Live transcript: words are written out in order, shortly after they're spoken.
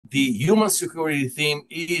the human security theme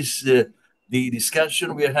is the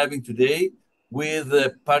discussion we are having today with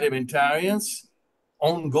parliamentarians,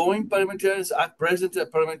 ongoing parliamentarians, at present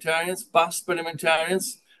parliamentarians, past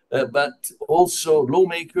parliamentarians, but also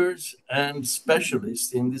lawmakers and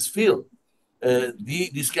specialists in this field. The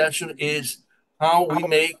discussion is how we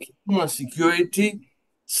make human security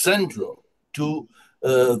central to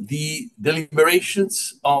the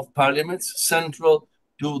deliberations of parliaments, central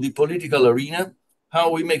to the political arena, how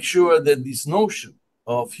we make sure that this notion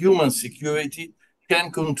of human security can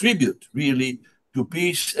contribute really to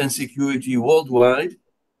peace and security worldwide,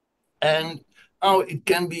 and how it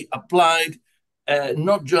can be applied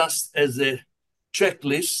not just as a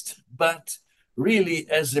checklist, but really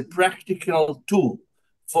as a practical tool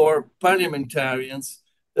for parliamentarians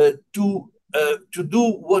to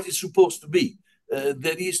do what is supposed to be.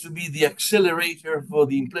 That is to be the accelerator for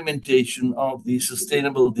the implementation of the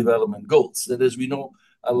Sustainable Development Goals that, as we know,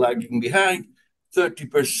 are lagging behind.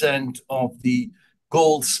 30% of the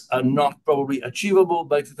goals are not probably achievable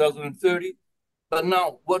by 2030. But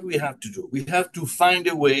now what we have to do, we have to find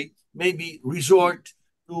a way, maybe resort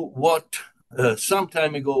to what some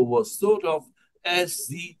time ago was thought of as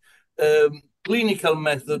the clinical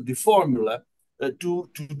method, the formula to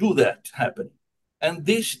do that happening. And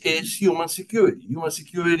this is human security. Human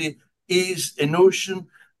security is a notion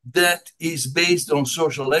that is based on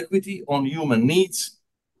social equity, on human needs,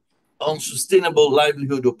 on sustainable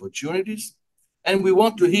livelihood opportunities. And we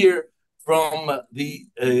want to hear from the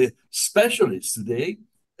specialists today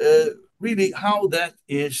really how that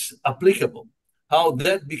is applicable, how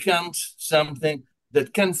that becomes something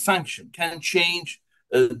that can function, can change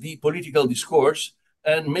the political discourse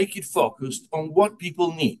and make it focused on what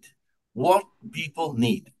people need. What people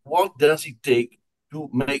need. What does it take to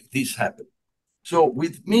make this happen? So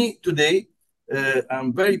with me today,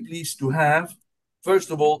 I'm very pleased to have,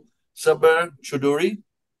 first of all, Saber CHOWDHURY.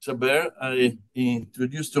 Saber, I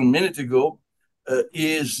introduced him a minute ago,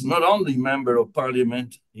 is not only member of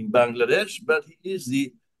parliament in Bangladesh, but he is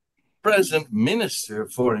the present Minister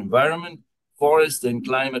for Environment, Forest and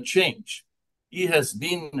Climate Change. He has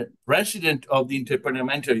been president of the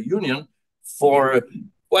Inter-Parliamentary Union for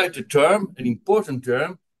quite a term, an important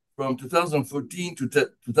term, from 2014 to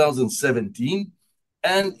 2017,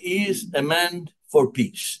 and is a man for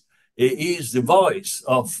peace. He is the voice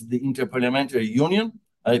of the Inter-Parliamentary Union,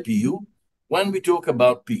 IPU, when we talk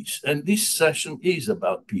about peace. And this session is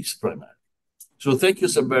about peace primarily. So thank you,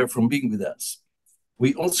 Saber, for being with us.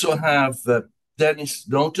 We also have Denis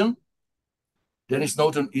NAUGHTEN. Denis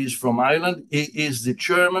NAUGHTEN is from Ireland. He is the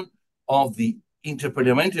chairman of the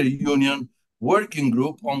Inter-Parliamentary Union Working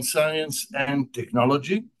Group on Science and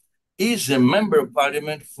Technology. He is a member of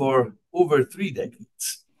parliament for over 3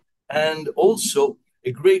 decades and also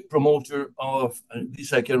a great promoter of,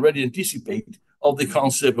 this I can already anticipate, of the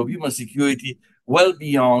concept of human security well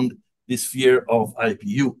beyond the sphere of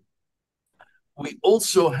IPU. We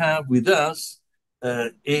also have with us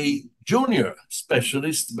a junior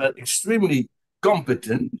specialist, but extremely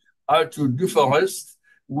competent, Arthur DUFOREST,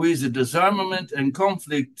 who is a disarmament and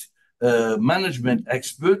conflict management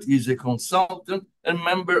expert. He's a consultant and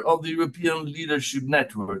member of the European Leadership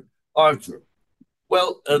Network. Arthur.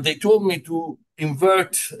 Well, they told me to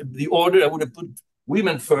invert the order. I would have put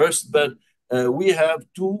women first, but we have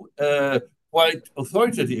two quite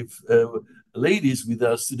authoritative ladies with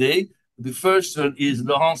us today. The first one is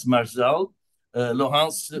Laurence MARZAL.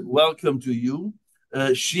 Laurence, welcome to you.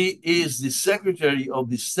 She is the secretary of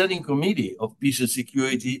the Standing Committee of Peace and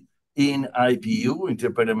Security in IPU,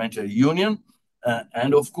 Inter-Parliamentary Union,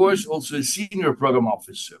 and of course also a senior program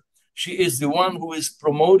officer. She is the one who is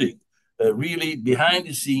promoting really behind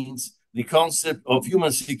the scenes the concept of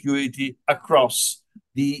human security across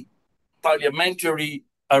the parliamentary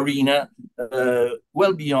arena,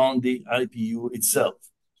 well beyond the IPU itself.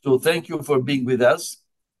 So thank you for being with us.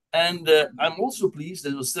 And I'm also pleased,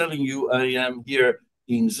 as I was telling you, I am here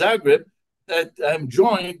in Zagreb, that I'm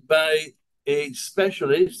joined by a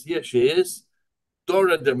specialist. Here she is,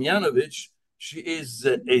 Dora Damjanovic. She is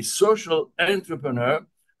a social entrepreneur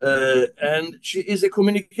and she is a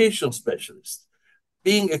communication specialist.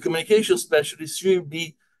 Being a communication specialist, she will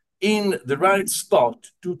be in the right spot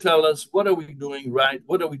to tell us what are we doing right,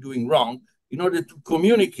 what are we doing wrong, in order to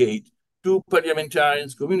communicate to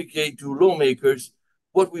parliamentarians, communicate to lawmakers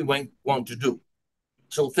what we want to do.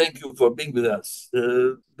 So thank you for being with us,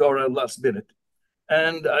 Dora, last minute.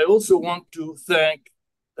 And I also want to thank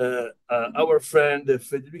our friend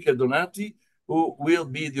Federica Donati, who will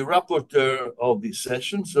be the rapporteur of this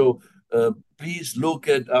session. So please look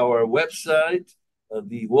at our website,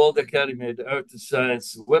 the World Academy of Art and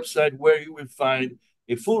Science website, where you will find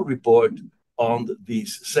a full report on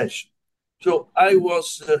this session. So I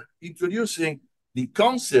was introducing the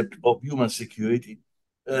concept of human security,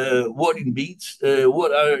 what it means,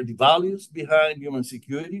 what are the values behind human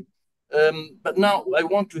security. But now I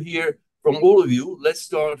want to hear from all of you. Let's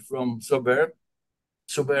start from Saber.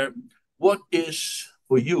 Saber, what is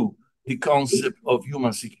for you the concept of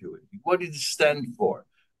human security? What does it stand for?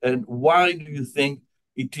 And why do you think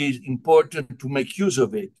it is important to make use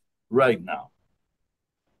of it right now?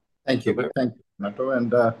 Thank you. Thank you, Nato.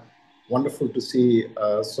 And wonderful to see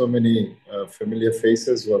so many familiar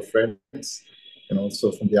faces who are friends, and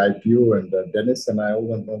also from the IPU and Denis. And I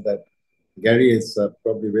also know that Gary is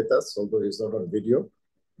probably with us, although he's not on video,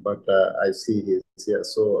 but I see he's here.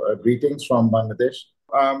 So greetings from Bangladesh.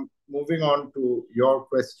 Moving on to your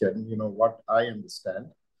question, what I understand,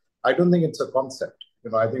 I don't think it's a concept.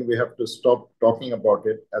 I think we have to stop talking about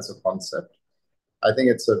it as a concept. I think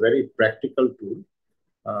it's a very practical tool.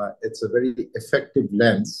 It's a very effective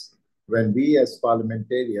lens when we as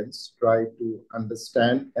parliamentarians try to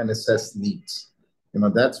understand and assess needs.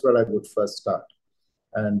 That's where I would first start.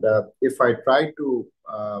 And if I try to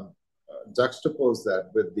juxtapose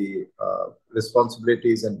that with the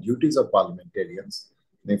responsibilities and duties of parliamentarians,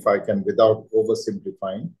 and if I can, without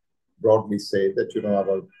oversimplifying, broadly say that,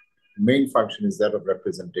 our main function is that of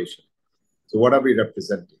representation. So what are we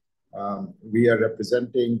representing? We are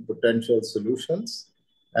representing potential solutions,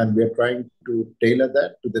 and we are trying to tailor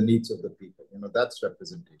that to the needs of the people. That's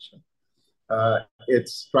representation.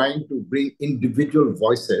 It's trying to bring individual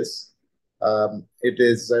voices. It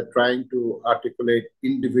is trying to articulate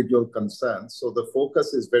individual concerns. So the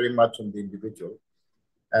focus is very much on the individual.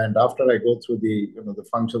 And after I go through the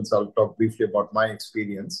functions, I'll talk briefly about my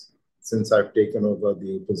experience since I've taken over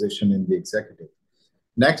the position in the executive.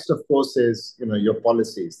 Next, of course, is your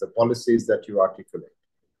policies, the policies that you articulate,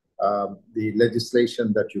 the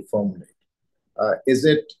legislation that you formulate. Is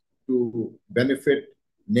it to benefit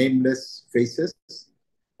nameless faces,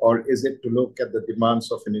 or is it to look at the demands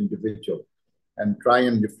of an individual and try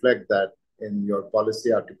and reflect that in your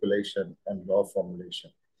policy articulation and law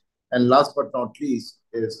formulation? And last but not least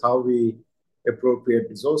is how we appropriate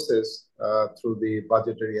resources through the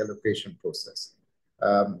budgetary allocation process.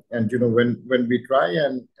 And when we try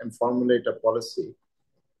and formulate a policy,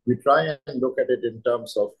 we try and look at it in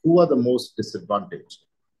terms of who are the most disadvantaged,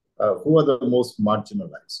 who are the most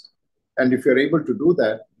marginalized. And if you're able to do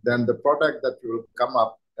that, then the product that will come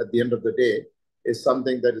up at the end of the day is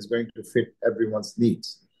something that is going to fit everyone's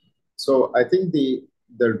needs. So I think the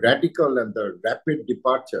radical and the rapid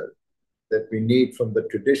departure that we need from the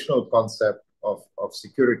traditional concept of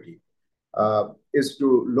security is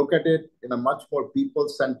to look at it in a much more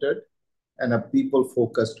people-centered and a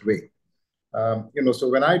people-focused way. So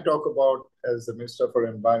when I talk about, as the Minister for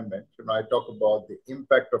Environment, I talk about the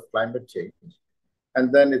impact of climate change,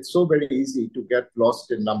 and then it's so very easy to get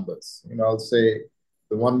lost in numbers. I'll say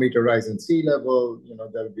the 1 meter rise in sea level,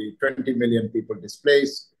 there'll be 20 million people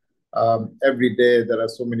displaced. Every day, there are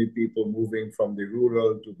so many people moving from the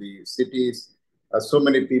rural to the cities. So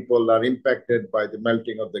many people are impacted by the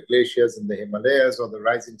melting of the glaciers in the Himalayas or the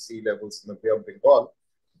rising sea levels in the Bay of Bengal.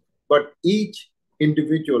 But each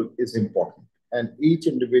individual is important, and each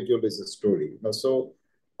individual is a story. So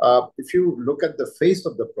if you look at the face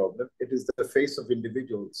of the problem, it is the face of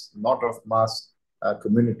individuals, not of mass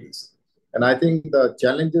communities. And I think the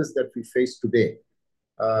challenges that we face today,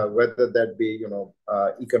 whether that be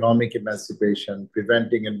economic emancipation,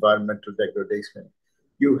 preventing environmental degradation,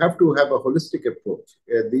 you have to have a holistic approach.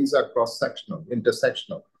 These are cross-sectional,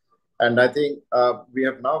 intersectional. And I think we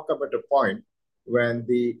have now come at a point when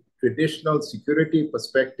the traditional security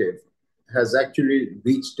perspective has actually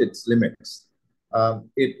reached its limits.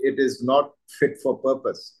 It is not fit for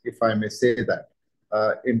purpose, if I may say that,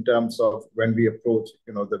 in terms of when we approach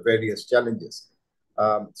the various challenges.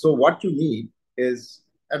 So what you need is,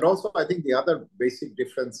 and also I think the other basic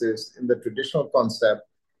difference is in the traditional concept,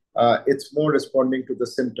 it's more responding to the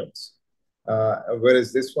symptoms,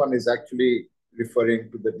 whereas this one is actually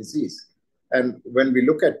referring to the disease. And when we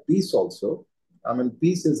look at peace also,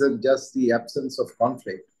 peace isn't just the absence of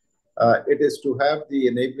conflict. It is to have the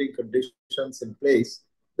enabling conditions in place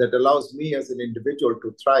that allows me as an individual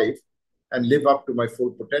to thrive and live up to my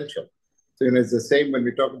full potential. So it's the same when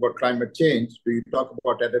we talk about climate change. Do you talk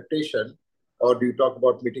about adaptation or do you talk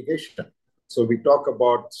about mitigation? So we talk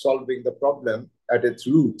about solving the problem at its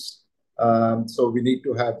roots. So we need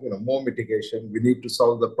to have more mitigation. We need to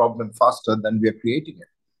solve the problem faster than we are creating it.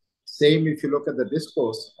 Same if you look at the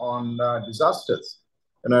discourse on disasters.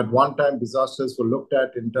 At one time, disasters were looked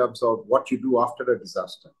at in terms of what you do after a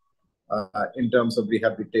disaster. in terms of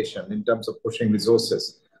rehabilitation, in terms of pushing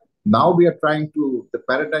resources. Now we are trying to, the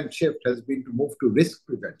paradigm shift has been to move to risk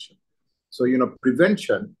prevention. So,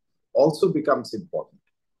 prevention also becomes important.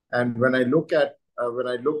 And when I look at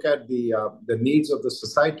the needs of the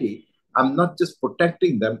society, I'm not just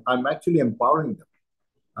protecting them, I'm actually empowering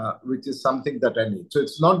them, which is something that I need. So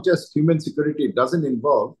it's not just human security, it doesn't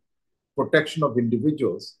involve protection of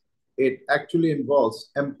individuals, it actually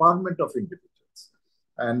involves empowerment of individuals.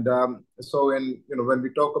 And so when we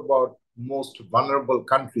talk about most vulnerable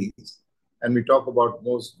countries and we talk about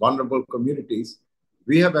most vulnerable communities,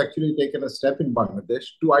 we have actually taken a step in Bangladesh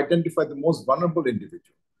to identify the most vulnerable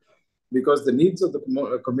individual, because the needs of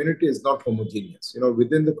the community is not homogeneous.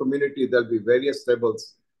 Within the community, there'll be various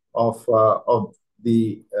levels of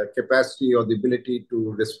the capacity or the ability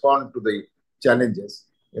to respond to the challenges,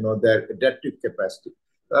 their adaptive capacity.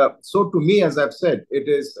 So to me, as I've said, it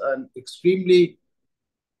is an extremely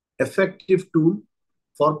effective tool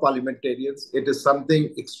for parliamentarians. It is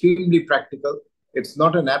something extremely practical. It's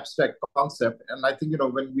not an abstract concept. And I think,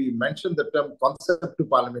 when we mention the term concept to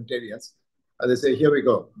parliamentarians, they say, here we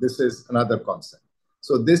go, this is another concept.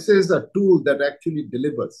 So this is a tool that actually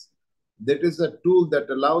delivers. That is a tool that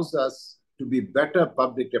allows us to be better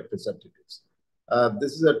public representatives.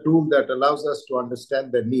 This is a tool that allows us to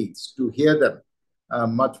understand their needs, to hear them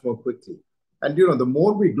much more quickly. And, the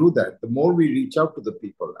more we do that, the more we reach out to the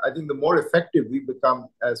people, I think the more effective we become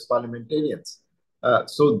as parliamentarians.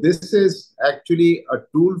 So this is actually a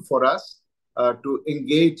tool for us to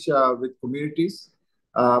engage with communities.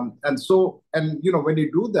 And when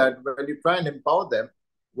you do that, when you try and empower them,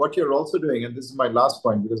 what you're also doing, and this is my last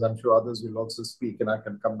point, because I'm sure others will also speak and I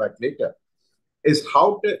can come back later, is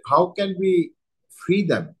how can we free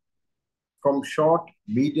them from short,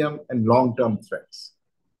 medium, and long-term threats?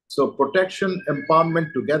 So protection,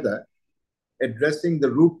 empowerment together, addressing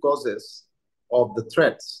the root causes of the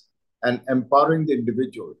threats and empowering the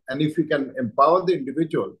individual. And if you can empower the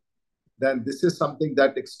individual, then this is something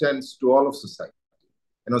that extends to all of society.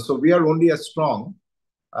 So we are only as strong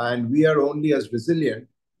and we are only as resilient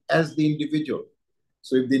as the individual.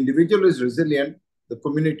 So if the individual is resilient, the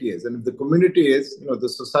community is. And if the community is, the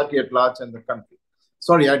society at large and the country.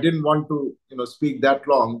 Sorry, I didn't want to, speak that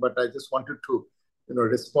long, but I just wanted to,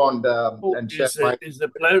 respond and share. It's a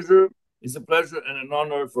pleasure. It's a pleasure and an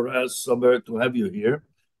honor for us, Saber, to have you here.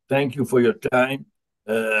 Thank you for your time,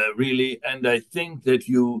 really. And I think that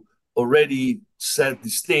you already set the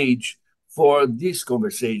stage for this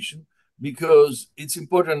conversation, because it's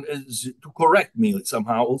important to correct me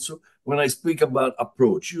somehow also when I speak about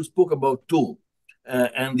approach. You spoke about tool,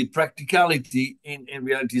 and the practicality in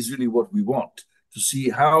reality is really what we want to see,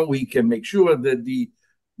 how we can make sure that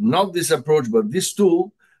not this approach, but this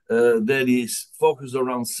tool that is focused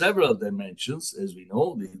around several dimensions, as we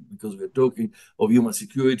know, because we're talking of human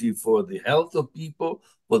security for the health of people,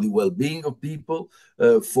 for the well-being of people,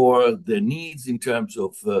 for their needs in terms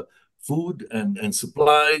of food and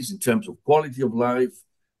supplies, in terms of quality of life,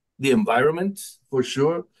 the environment, for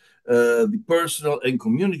sure, the personal and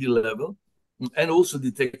community level, and also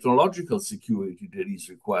the technological security that is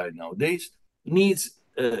required nowadays, needs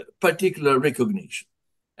particular recognition.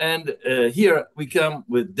 And here we come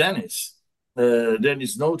with Denis,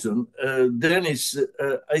 Denis NAUGHTEN. Denis,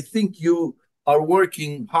 I think you are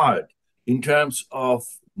working hard in terms of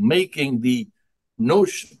making the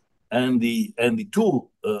notion and the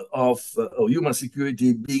tool of human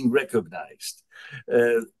security being recognized.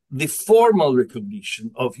 The formal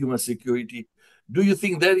recognition of human security, do you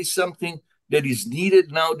think that is something that is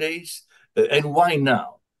needed nowadays? And why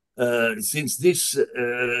now? Since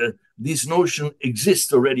this notion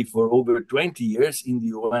exists already for over 20 years in the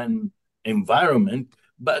UN environment,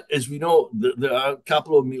 but as we know, there are a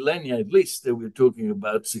couple of millennia at least that we're talking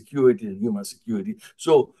about security and human security.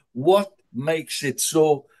 So what makes it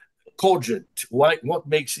so cogent? What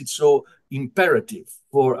makes it so imperative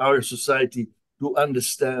for our society to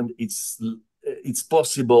understand its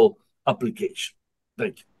possible application?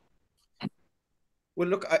 Thank you. Well,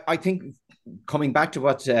 look, I think coming back to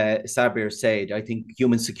what Saber said, I think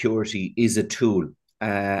human security is a tool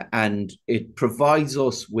and it provides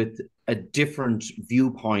us with a different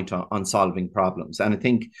viewpoint on solving problems. And I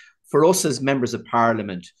think for us as members of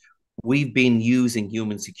parliament, we've been using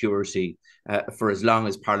human security for as long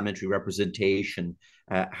as parliamentary representation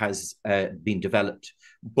has been developed.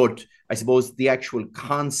 But I suppose the actual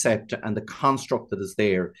concept and the construct that is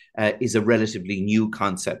there is a relatively new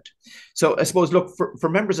concept. So I suppose, look, for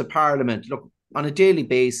members of parliament, look, on a daily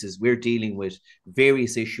basis, we're dealing with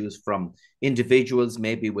various issues from individuals,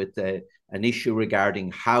 maybe with an issue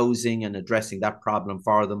regarding housing and addressing that problem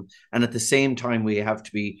for them. And at the same time, we have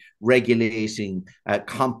to be regulating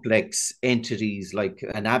complex entities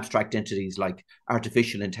and abstract entities like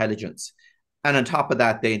artificial intelligence. And on top of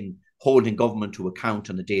that, then holding government to account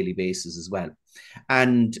on a daily basis as well.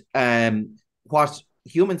 And what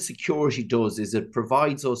human security does is it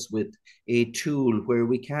provides us with a tool where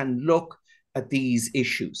we can look at these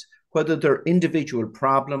issues, whether they're individual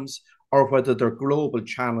problems or whether they're global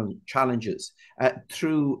challenges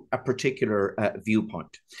through a particular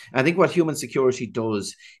viewpoint. I think what human security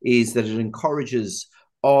does is that it encourages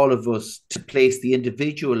all of us to place the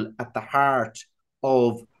individual at the heart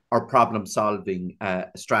of our problem-solving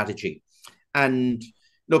strategy. And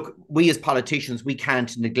look, we as politicians, we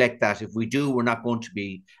can't neglect that. If we do, we're not going to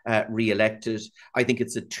be re-elected. I think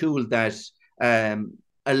it's a tool that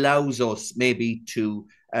allows us maybe to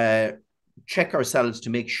check ourselves to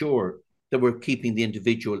make sure that we're keeping the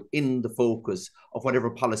individual in the focus of whatever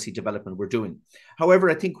policy development we're doing. However,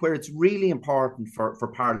 I think where it's really important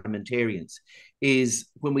for parliamentarians is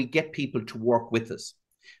when we get people to work with us.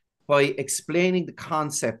 By explaining the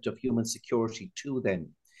concept of human security to them,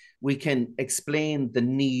 we can explain the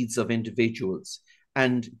needs of individuals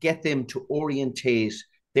and get them to orientate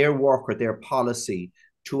their work or their policy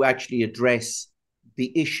to actually address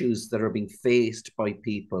the issues that are being faced by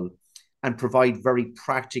people and provide very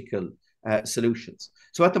practical solutions.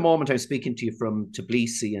 So at the moment, I'm speaking to you from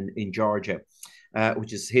Tbilisi in Georgia,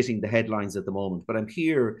 which is hitting the headlines at the moment. But I'm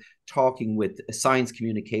here talking with science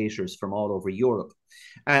communicators from all over Europe.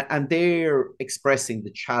 And they're expressing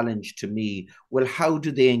the challenge to me, well, how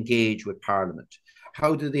do they engage with Parliament?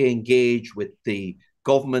 How do they engage with the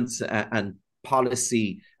governments and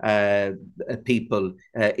policy people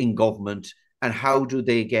in government? And how do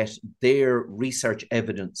they get their research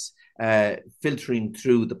evidence filtering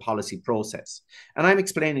through the policy process? And I'm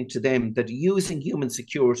explaining to them that using human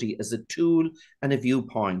security as a tool and a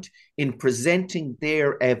viewpoint in presenting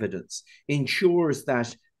their evidence ensures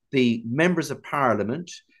that the members of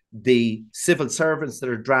Parliament, the civil servants that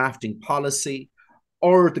are drafting policy,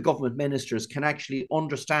 or the government ministers can actually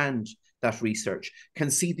understand that research,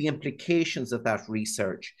 can see the implications of that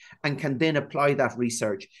research, and can then apply that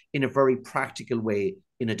research in a very practical way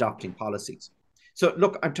in adopting policies. So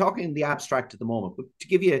look, I'm talking in the abstract at the moment, but to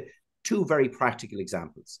give you two very practical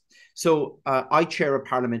examples. So I chair a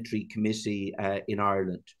parliamentary committee in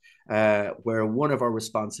Ireland, where one of our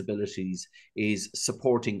responsibilities is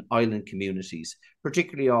supporting island communities,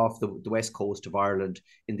 particularly off the west coast of Ireland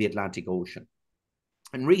in the Atlantic Ocean.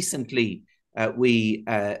 And recently, we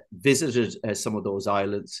visited some of those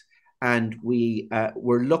islands, and we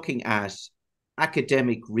were looking at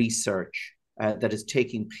academic research that is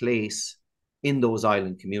taking place in those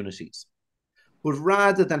island communities. But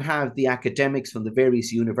rather than have the academics from the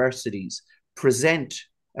various universities present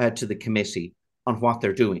to the committee on what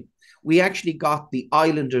they're doing, we actually got the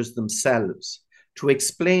islanders themselves to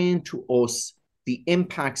explain to us the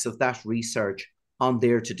impacts of that research on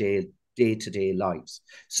their day-to-day lives.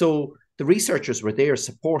 So the researchers were there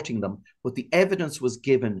supporting them, but the evidence was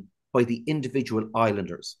given by the individual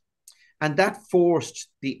islanders. And that forced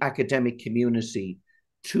the academic community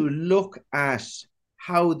to look at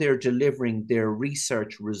how they're delivering their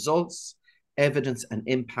research results, evidence, and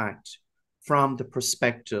impact from the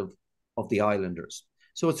perspective of the islanders.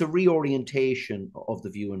 So it's a reorientation of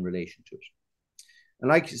the view in relation to it. And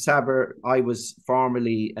like Saber, I was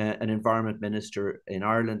formerly an environment minister in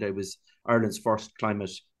Ireland. I was Ireland's first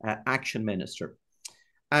climate action minister.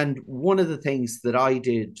 And one of the things that I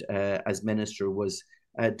did as minister was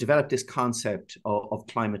develop this concept of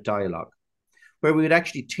climate dialogue, where we would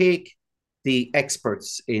actually take the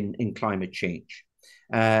experts in climate change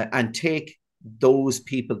and take those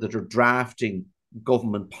people that are drafting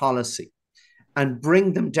government policy and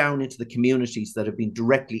bring them down into the communities that have been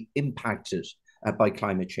directly impacted by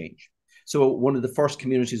climate change. So one of the first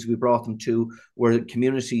communities we brought them to were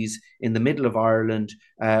communities in the middle of Ireland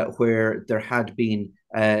where there had been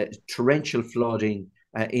torrential flooding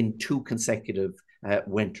in 2 consecutive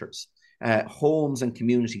winters, homes and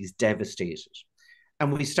communities devastated.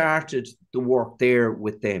 And we started the work there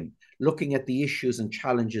with them, looking at the issues and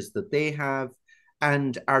challenges that they have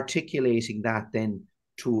and articulating that then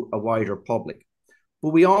to a wider public. But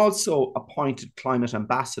we also appointed climate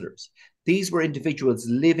ambassadors. These were individuals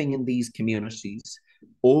living in these communities,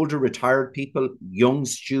 older retired people, young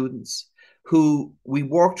students, who we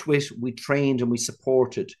worked with, we trained and we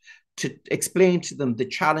supported to explain to them the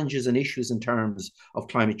challenges and issues in terms of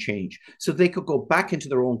climate change, so they could go back into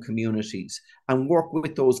their own communities and work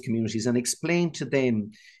with those communities and explain to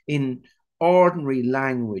them in ordinary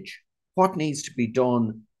language what needs to be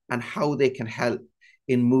done and how they can help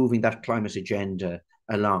in moving that climate agenda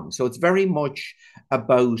along. So it's very much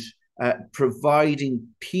about providing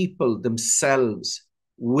people themselves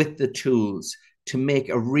with the tools to make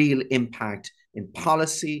a real impact in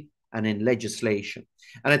policy and in legislation.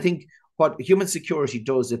 And I think what human security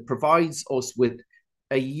does, it provides us with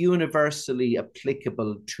a universally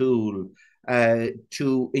applicable tool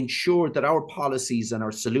to ensure that our policies and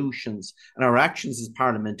our solutions and our actions as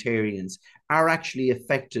parliamentarians are actually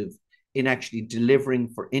effective in actually delivering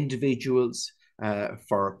for individuals,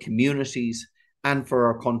 for communities, and for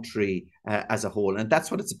our country as a whole. And that's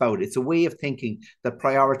what it's about. It's a way of thinking that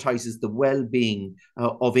prioritizes the well-being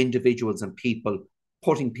of individuals and people,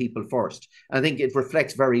 putting people first. And I think it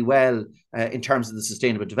reflects very well in terms of the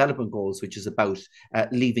Sustainable Development Goals, which is about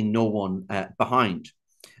leaving no one behind.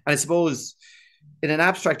 And I suppose in an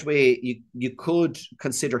abstract way, you could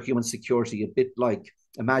consider human security a bit like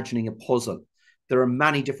imagining a puzzle. There are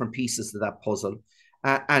many different pieces to that puzzle.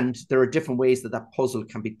 And there are different ways that that puzzle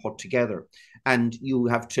can be put together. And you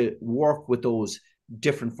have to work with those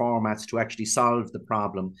different formats to actually solve the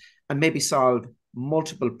problem and maybe solve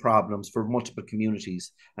multiple problems for multiple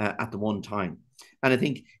communities at the one time. And I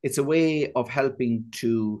think it's a way of helping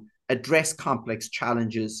to address complex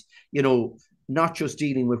challenges, you know, not just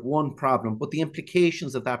dealing with one problem, but the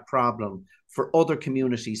implications of that problem for other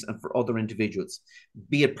communities and for other individuals,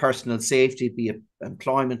 be it personal safety, be it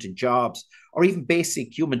employment and jobs, or even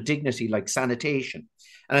basic human dignity like sanitation.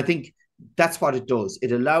 And I think that's what it does.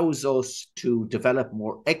 It allows us to develop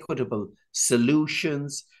more equitable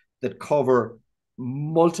solutions that cover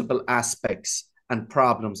multiple aspects and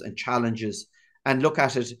problems and challenges and look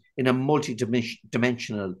at it in a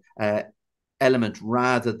multi-dimensional element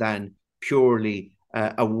rather than purely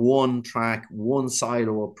a one-track,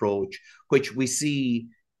 one-silo approach, which we see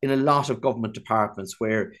in a lot of government departments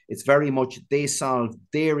where it's very much they solve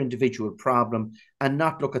their individual problem and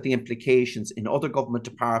not look at the implications in other government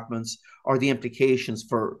departments or the implications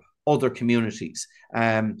for other communities.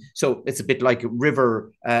 So it's a bit like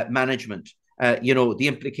river management. You know, the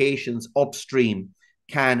implications upstream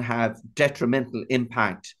can have detrimental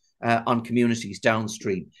impact on communities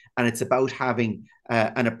downstream. And it's about having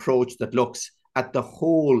an approach that looks at the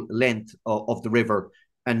whole length of the river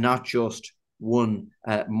and not just one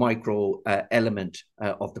micro element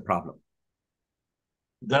of the problem.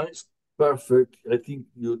 That is perfect. I think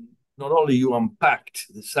you not only you unpacked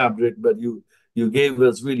the subject, but you gave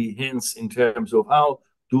us really hints in terms of how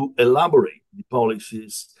to elaborate the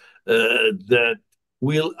policies that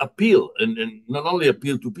will appeal and not only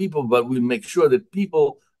appeal to people, but will make sure that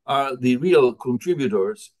people are the real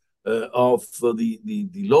contributors of the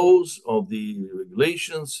laws, of the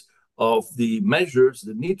regulations, of the measures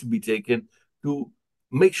that need to be taken to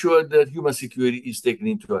make sure that human security is taken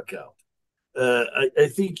into account. I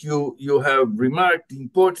think you have remarked the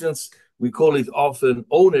importance. We call it often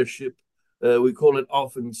ownership. We call it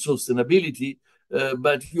often sustainability.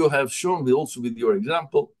 But you have shown me also with your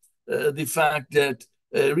example the fact that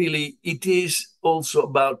really it is also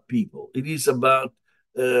about people. It is about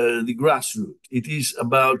the grassroots. It is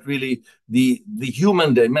about really the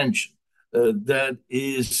human dimension that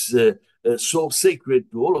is so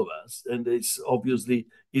sacred to all of us, and it's obviously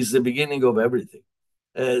is the beginning of everything.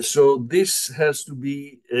 So this has to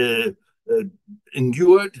be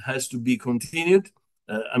endured, has to be continued.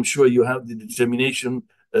 I'm sure you have the determination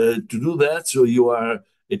to do that. So you are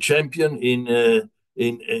a champion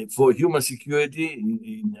for human security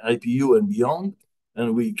in IPU and beyond.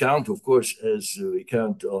 And we count, of course, as we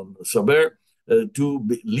count on Saber to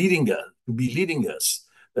be leading us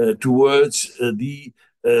towards the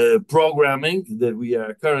programming that we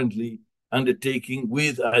are currently undertaking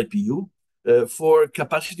with IPU for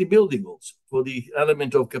capacity building also, for the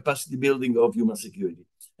element of capacity building of human security.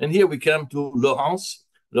 And here we come to Laurence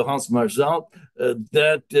MARZAL,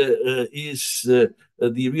 that is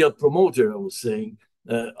the real promoter, I was saying,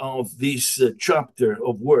 of this chapter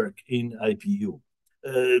of work in IPU.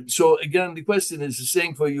 So again, the question is the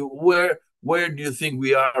same for you. Where do you think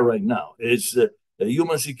we are right now? Is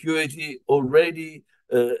human security already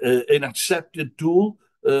an accepted tool,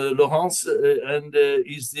 Laurence? And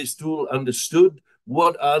is this tool understood?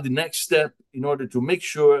 What are the next steps in order to make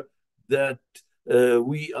sure that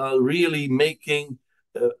we are really making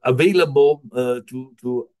available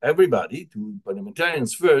to everybody, to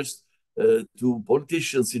parliamentarians first, to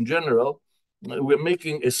politicians in general? We're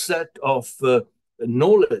making a set of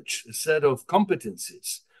knowledge, a set of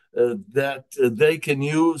competencies that they can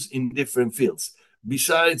use in different fields.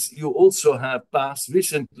 Besides, you also have passed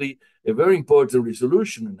recently a very important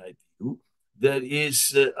resolution in IPU that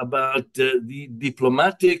is about the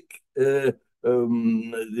diplomatic the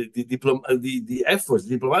efforts,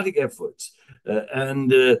 diplomatic efforts,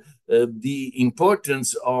 and the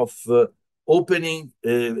importance of opening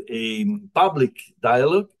a public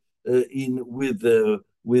dialogue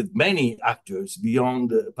with many actors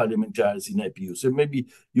beyond parliamentarians in IPU. So maybe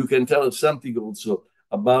you can tell us something also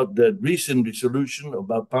about the recent resolution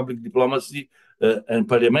about public diplomacy and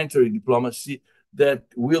parliamentary diplomacy that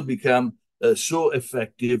will become so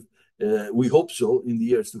effective, we hope so, in the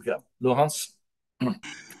years to come. Laurence?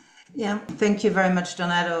 Yeah, thank you very much,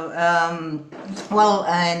 Donato. Well,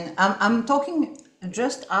 and I'm talking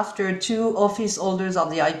just after two office holders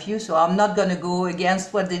of the IPU, so I'm not going to go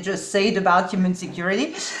against what they just said about human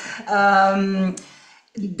security.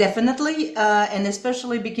 Definitely, and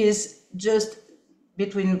especially because, just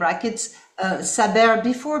between brackets, Saber,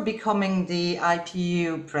 before becoming the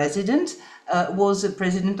IPU president, was the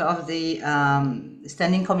president of the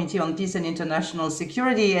Standing Committee on Peace and International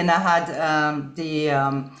Security, and I had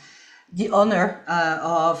the honor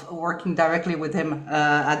of working directly with him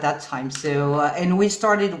at that time. So, and we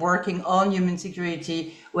started working on human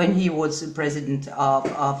security when he was the president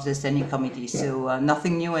of the Standing Committee. So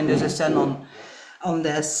nothing new under the sun on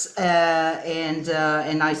this, and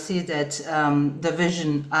I see that the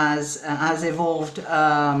vision has evolved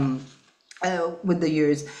with the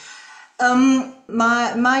years.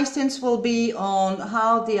 My stance will be on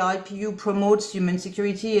how the IPU promotes human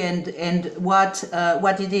security and what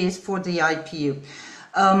it is for the IPU.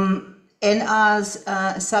 And as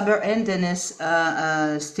Saber and Denis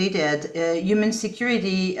stated, human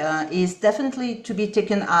security is definitely to be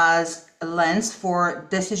taken as a lens for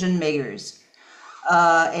decision makers.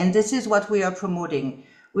 And this is what we are promoting.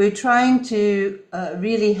 We're trying to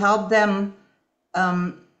really help them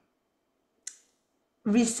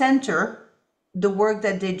recenter the work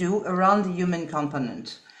that they do around the human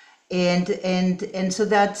component, and so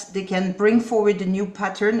that they can bring forward a new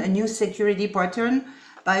pattern, a new security pattern,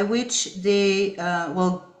 by which they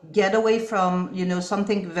will get away from, you know,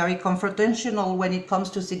 something very confrontational when it comes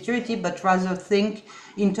to security, but rather think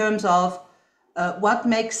in terms of what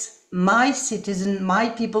makes my citizen, my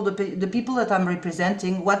people, the people that I'm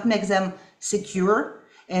representing, what makes them secure,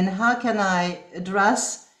 and how can I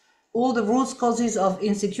address all the root causes of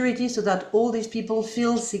insecurity so that all these people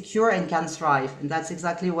feel secure and can thrive. And that's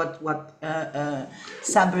exactly what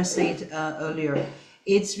Saber said earlier.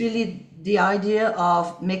 It's really the idea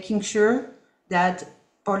of making sure that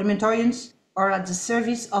parliamentarians are at the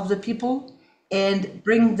service of the people and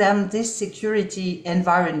bring them this security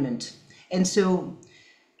environment. And so,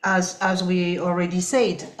 as we already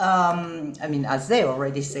said, as they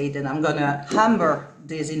already said, and I'm gonna hammer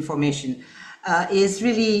this information, is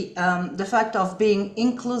really the fact of being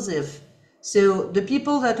inclusive. So the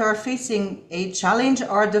people that are facing a challenge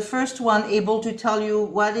are the first one able to tell you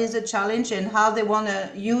what is a challenge and how they want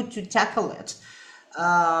you to tackle it.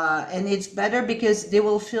 And it's better because they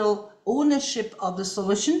will feel ownership of the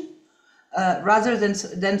solution rather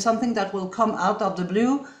than something that will come out of the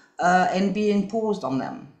blue and be imposed on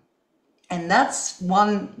them. And that's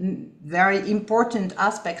one very important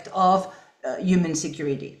aspect of human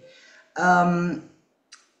security.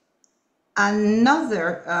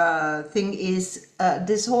 Another thing is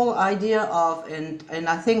this whole idea of, and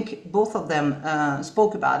I think both of them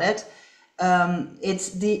spoke about it, it's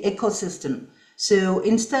the ecosystem. So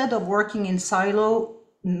instead of working in silo,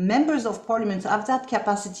 members of parliament have that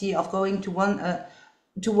capacity of going to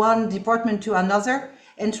one department to another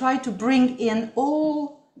and try to bring in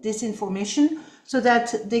all this information so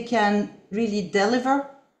that they can really deliver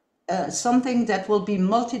something that will be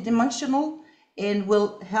multidimensional and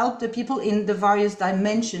will help the people in the various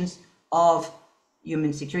dimensions of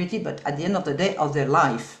human security, but at the end of the day, of their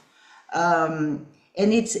life. And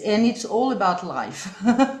it's all about life.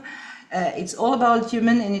 It's all about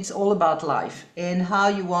human, and it's all about life and how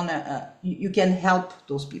you can help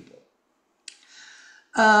those people.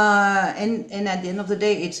 And at the end of the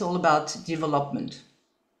day, it's all about development.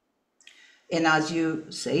 And as you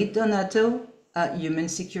say, Donato, human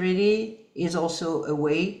security is also a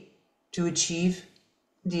way to achieve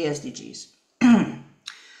the SDGs.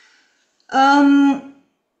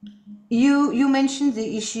 You mentioned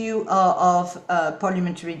the issue of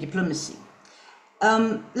parliamentary diplomacy.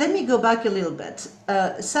 Let me go back a little bit.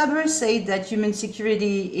 Saber said that human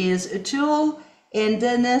security is a tool, and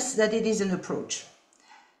Denis that it is an approach.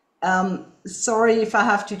 Sorry if I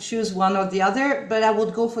have to choose one or the other, but I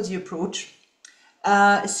would go for the approach.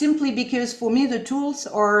 Simply because for me the tools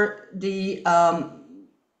are the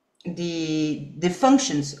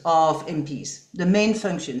functions of MPs, the main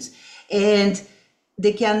functions, and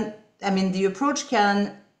they can, the approach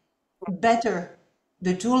can better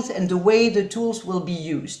the tools and the way the tools will be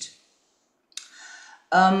used.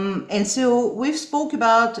 And so we've spoke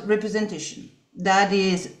about representation. That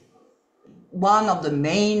is one of the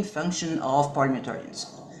main functions of parliamentarians.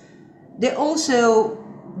 They also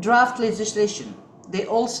draft legislation. They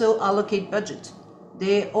also allocate budget.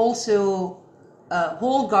 They also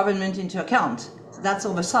hold government into account. That's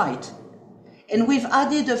oversight. And we've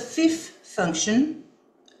added a fifth function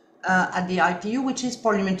at the IPU, which is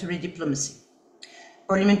parliamentary diplomacy.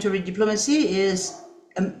 Parliamentary diplomacy is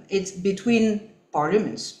it's between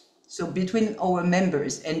parliaments, so between our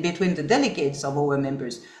members and between the delegates of our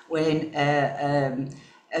members. When an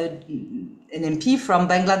MP from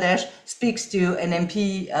Bangladesh speaks to an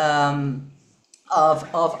MP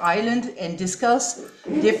of Ireland and discuss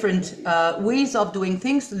different ways of doing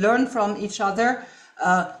things, learn from each other,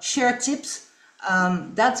 share tips,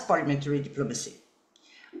 that's parliamentary diplomacy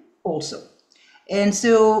also. And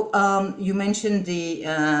so you mentioned the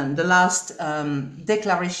last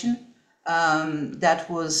declaration that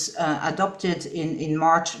was adopted in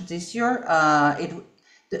March this year.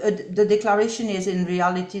 The declaration is in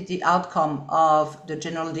reality the outcome of the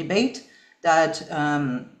general debate that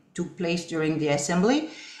took place during the Assembly.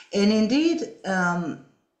 And indeed,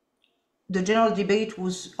 the general debate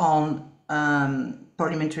was on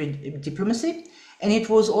parliamentary diplomacy, and it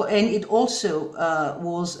also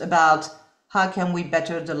was about how can we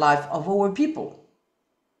better the life of our people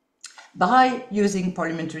by using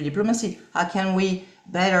parliamentary diplomacy. How can we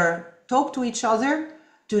better talk to each other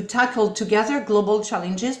to tackle together global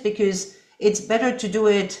challenges, because it's better to do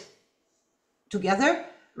it together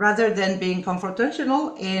rather than being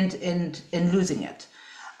confrontational and losing it.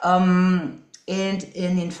 And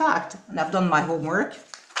in fact, and I've done my homework,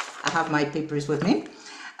 I have my papers with me.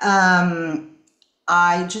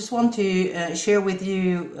 I just want to share with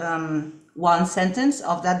you one sentence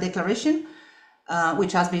of that declaration,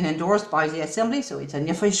 which has been endorsed by the Assembly, so it's an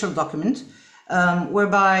official document,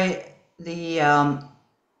 whereby the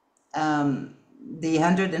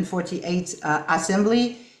 148th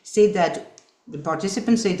Assembly said that the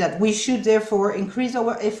participants say that we should therefore increase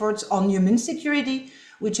our efforts on human security,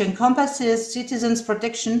 which encompasses citizens'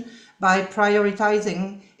 protection by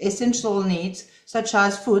prioritizing essential needs such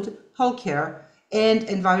as food, healthcare, and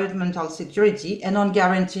environmental security, and on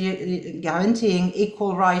guaranteeing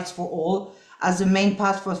equal rights for all as the main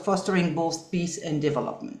path for fostering both peace and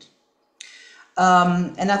development.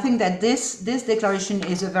 And I think that this declaration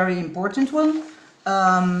is a very important one.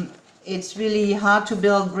 It's really hard to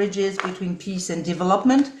build bridges between peace and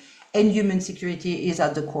development, and human security is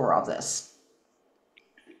at the core of this.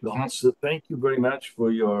 Laurence, thank you very much for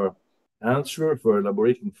your answer, for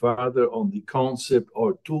elaborating further on the concept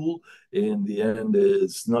or tool. In the end,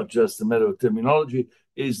 it's not just a matter of terminology,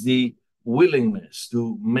 it's the willingness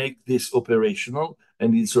to make this operational,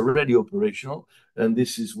 and it's already operational. And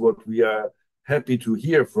this is what we are happy to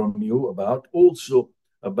hear from you about. Also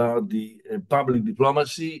about the public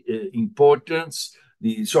diplomacy importance,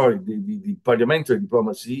 the parliamentary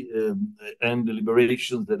diplomacy and the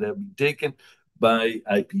deliberations that have been taken by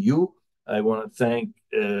IPU. I want to thank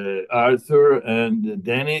Arthur and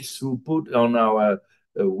Denis, who put on our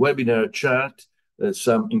webinar chat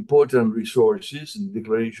some important resources, the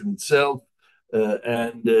declaration itself,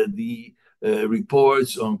 and the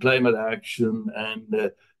reports on climate action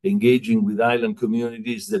and engaging with island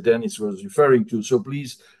communities that Denis was referring to. So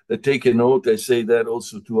please take a note. I say that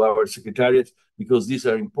also to our secretariat, because these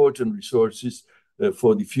are important resources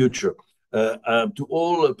for the future. To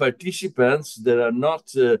all participants that are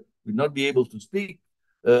will not be able to speak,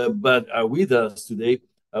 but are with us today,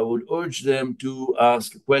 I would urge them to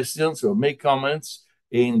ask questions or make comments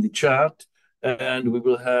in the chat. And we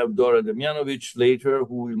will have Dora Damjanovic later,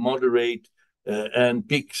 who will moderate and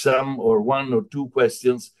pick some or one or two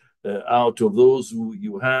questions out of those who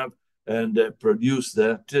you have, and produce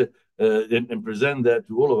that and present that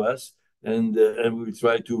to all of us, and we will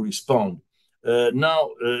try to respond.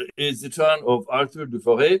 Now is the turn of Arthur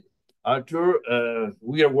Duforet. Arthur,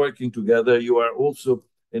 we are working together. You are also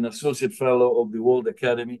an associate fellow of the World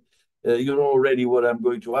Academy. You know already what I'm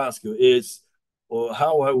going to ask you is,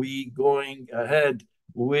 how are we going ahead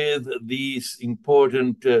with these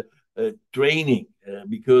important training?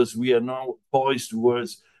 Because we are now poised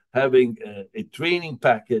towards having a training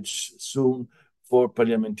package soon for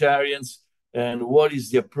parliamentarians. And what is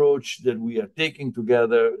the approach that we are taking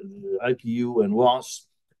together, IPU and WAAS,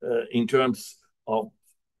 in terms of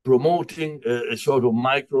promoting a sort of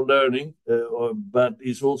micro-learning, but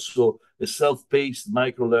is also a self-paced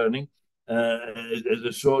micro-learning, as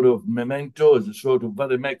a sort of memento, as a sort of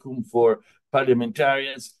vademecum for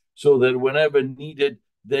parliamentarians, so that whenever needed,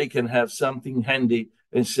 they can have something handy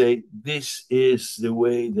and say, this is the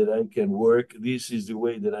way that I can work. This is the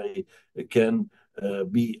way that I can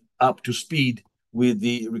be up to speed with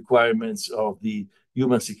the requirements of the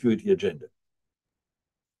human security agenda.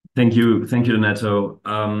 Thank you, Donato.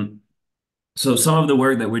 So some of the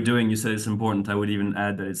work that we're doing, you said it's important. I would even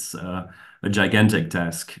add that it's a gigantic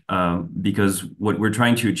task, because what we're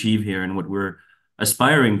trying to achieve here and what we're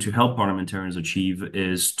aspiring to help parliamentarians achieve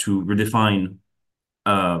is to redefine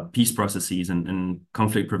peace processes and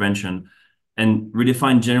conflict prevention, and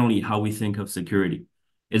redefine generally how we think of security.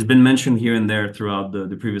 It's been mentioned here and there throughout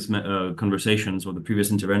the previous conversations or the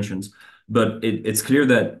previous interventions, but it's clear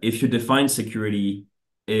that if you define security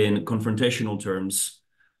in confrontational terms,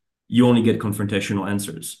 you only get confrontational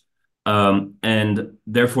answers. And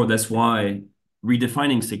therefore, that's why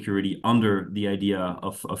redefining security under the idea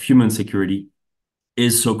of human security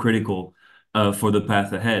is so critical for the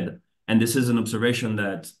path ahead. And this is an observation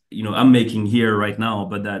that I'm making here right now,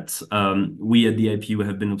 but that we at the IPU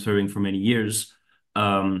have been observing for many years.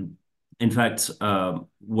 In fact,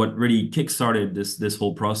 what really kickstarted this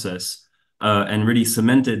whole process and really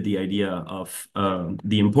cemented the idea of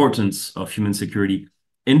the importance of human security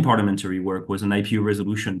in parliamentary work was an IPU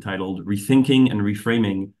resolution titled "Rethinking and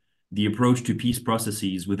Reframing the Approach to Peace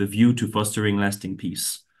Processes with a View to Fostering Lasting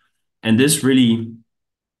Peace." And this really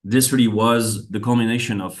was the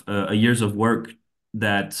culmination of a years of work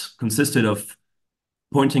that consisted of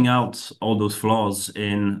pointing out all those flaws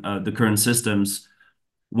in the current systems.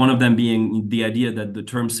 One of them being the idea that the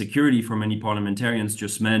term security for many parliamentarians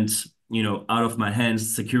just meant, out of my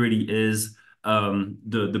hands, security is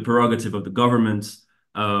the prerogative of the government,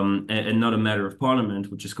 and not a matter of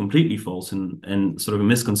parliament, which is completely false and sort of a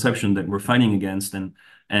misconception that we're fighting against and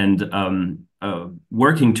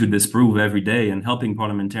working to disprove every day and helping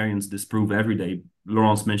parliamentarians disprove every day.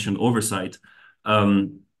 Laurence mentioned oversight.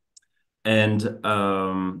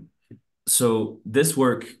 So this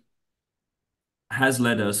work has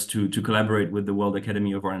led us to collaborate with the World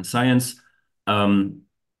Academy of Art and Science.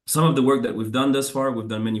 Some of the work that we've done thus far, we've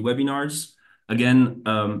done many webinars. Again,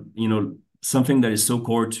 something that is so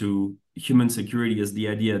core to human security is the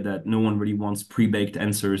idea that no one really wants pre-baked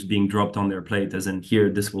answers being dropped on their plate, as in, here,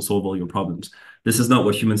 this will solve all your problems. This is not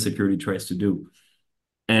what human security tries to do.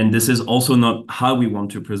 And this is also not how we want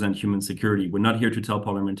to present human security. We're not here to tell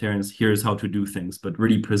parliamentarians, here's how to do things, but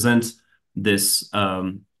really present this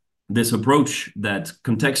approach that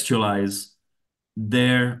contextualize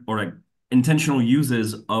their intentional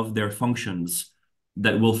uses of their functions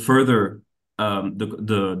that will further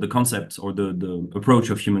the concept or the approach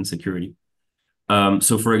of human security.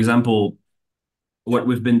 So for example, what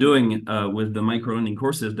we've been doing with the micro-learning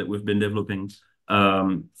courses that we've been developing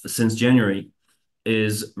since January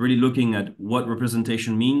is really looking at what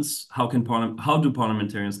representation means, how do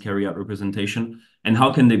parliamentarians carry out representation, and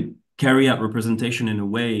how can they carry out representation in a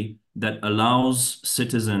way that allows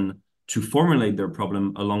citizens to formulate their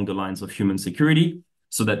problem along the lines of human security,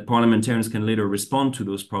 so that parliamentarians can later respond to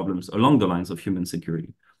those problems along the lines of human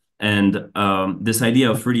security. And this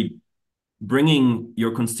idea of really bringing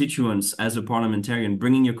your constituents as a parliamentarian,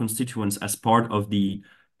 bringing your constituents as part of the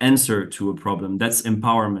answer to a problem, that's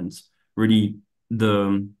empowerment, really.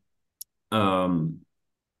 And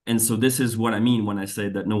so this is what I mean when I say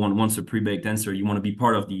that no one wants a pre-baked answer. You want to be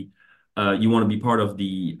part of the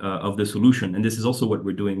of the solution. And this is also what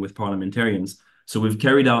we're doing with parliamentarians. So we've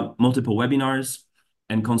carried out multiple webinars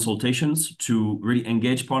and consultations to really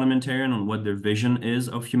engage parliamentarians on what their vision is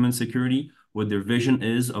of human security, what their vision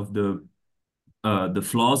is of the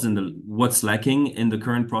flaws and what's lacking in the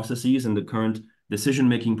current processes and the current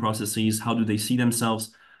decision-making processes. How do they see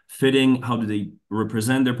themselves fitting? How do they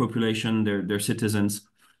represent their population, their citizens?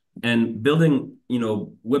 And building,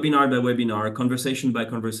 webinar by webinar, conversation by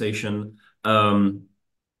conversation,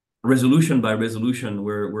 resolution by resolution,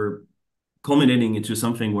 we're culminating into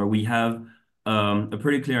something where we have a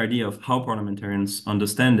pretty clear idea of how parliamentarians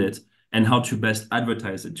understand it and how to best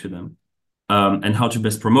advertise it to them, and how to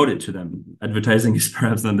best promote it to them. Advertising is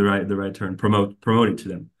perhaps not the right term. Promote it to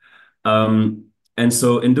them. And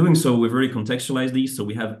so in doing so, we've already contextualized these. So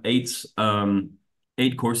we have eight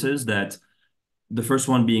courses, that the first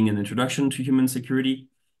one being an introduction to human security,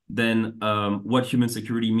 then what human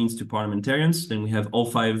security means to parliamentarians. Then we have all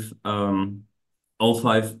five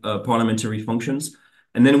parliamentary functions.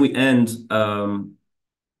 And then we end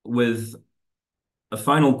with a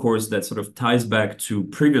final course that sort of ties back to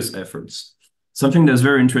previous efforts. Something that's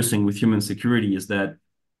very interesting with human security is that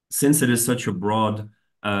since it is such a broad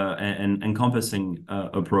and encompassing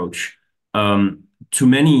approach, to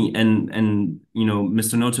many, and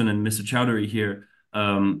Mr. NAUGHTEN and Mr. CHOWDHURY here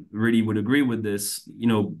really would agree with this. You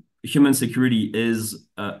know, human security is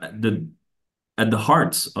at the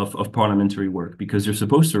heart of parliamentary work, because you're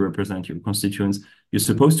supposed to represent your constituents. You're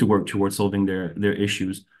supposed to work towards solving their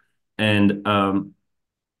issues. And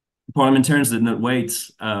parliamentarians did not wait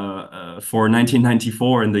for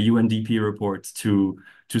 1994 and the UNDP report to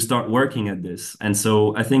start working at this. And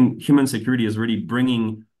so I think human security is really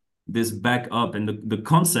bringing this back up, and the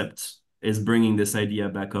concept is bringing this idea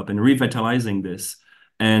back up and revitalizing this.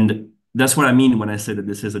 And that's what I mean when I say that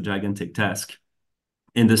this is a gigantic task,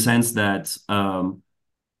 in the sense that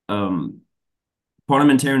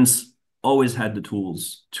parliamentarians always had the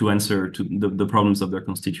tools to answer to the problems of their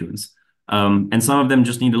constituents. And some of them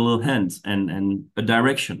just need a little hint and a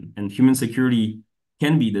direction. And human security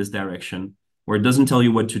can be this direction, where it doesn't tell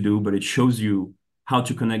you what to do, but it shows you how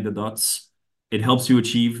to connect the dots. It helps you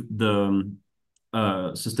achieve the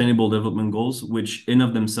Sustainable Development Goals, which in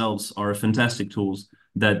of themselves are fantastic tools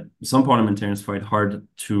that some parliamentarians find hard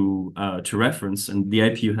to reference. And the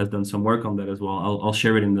IPU has done some work on that as well. I'll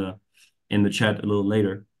share it in the chat a little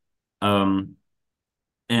later.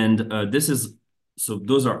 This is, so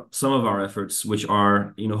those are some of our efforts, which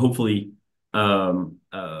are, you know, hopefully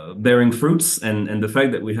bearing fruits. And the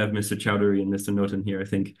fact that we have Mr. Chowdhury and Mr. NAUGHTEN here, I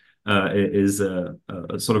think, is a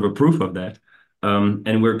sort of a proof of that.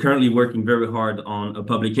 And we're currently working very hard on a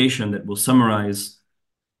publication that will summarize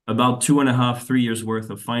about 2.5, 3 years worth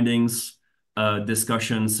of findings,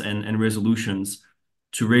 discussions, and resolutions,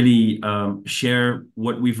 to really share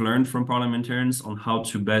what we've learned from parliamentarians on how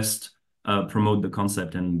to best promote the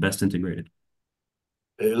concept and best integrate it.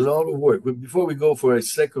 A lot of work. But before we go for a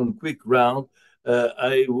second quick round,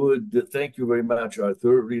 I would thank you very much,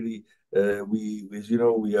 Arthur. Really, as you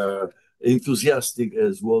know, we are enthusiastic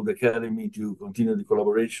as World Academy to continue the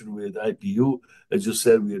collaboration with IPU. As you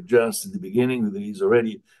said, we are just at the beginning. There is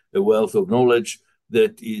already a wealth of knowledge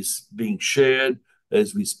that is being shared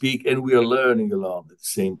as we speak, and we are learning a lot at the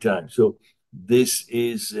same time. So this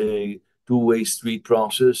is a two-way street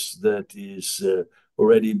process that is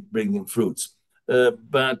already bringing fruits.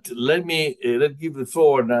 But let's give the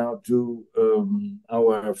floor now to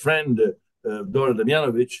our friend Dora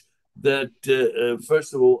Damjanovic. That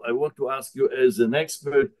first of all, I want to ask you, as an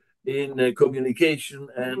expert in communication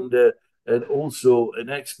and also an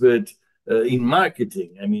expert in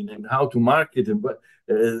marketing. I mean, and how to market and what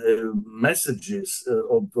messages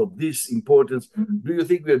of this importance. Do you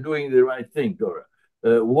think we are doing the right thing, Dora?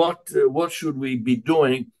 What should we be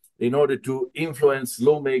doing in order to influence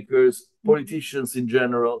lawmakers, politicians in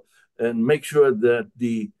general, and make sure that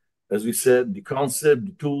as we said, the concept,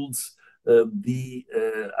 the tools, the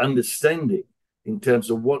understanding in terms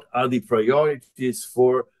of what are the priorities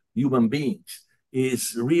for human beings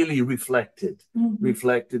is really reflected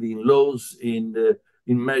in laws, in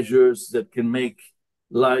measures that can make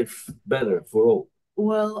life better for all.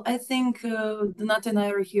 Well, I think Donato and I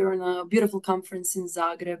are here on a beautiful conference in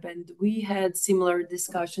Zagreb, and we had similar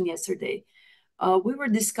discussion yesterday. We were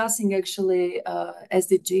discussing actually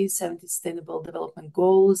SDGs, 17 Sustainable Development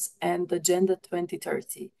Goals, and Agenda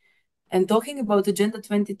 2030. And talking about Agenda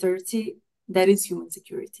 2030, that is human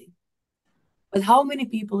security. But how many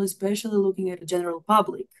people, especially looking at the general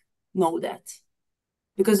public, know that?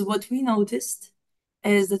 Because what we noticed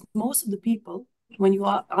is that most of the people, when you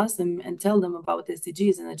ask them and tell them about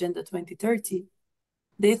SDGs and Agenda 2030,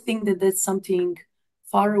 they think that that's something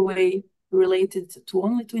far away, related to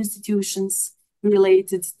only to institutions,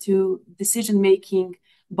 related to decision-making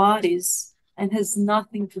bodies, and has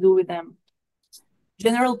nothing to do with them.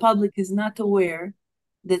 General public is not aware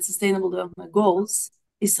that Sustainable Development Goals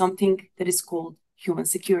is something that is called human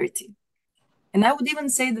security. And I would even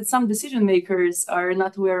say that some decision makers are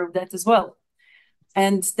not aware of that as well.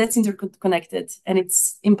 And that's interconnected, and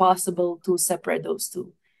it's impossible to separate those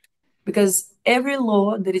two. Because every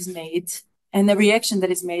law that is made and every action that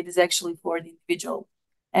is made is actually for the individual.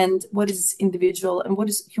 And what is individual and what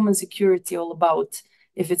is human security all about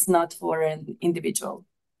if it's not for an individual?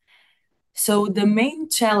 So the main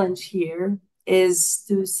challenge here is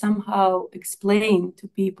to somehow explain to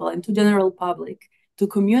people and to general public, to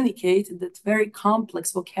communicate that very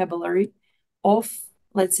complex vocabulary of,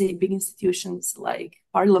 let's say, big institutions like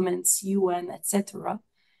parliaments, UN, etc.,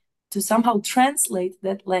 to somehow translate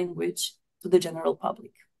that language to the general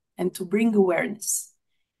public and to bring awareness.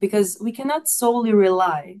 Because we cannot solely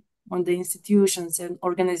rely on the institutions and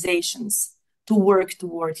organizations to work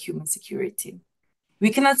toward human security. We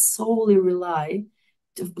cannot solely rely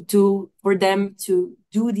for them to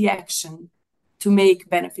do the action to make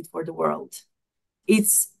benefit for the world.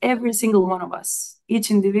 It's every single one of us. Each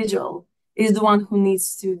individual is the one who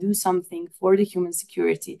needs to do something for the human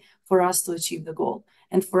security, for us to achieve the goal.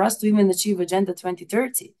 And for us to even achieve Agenda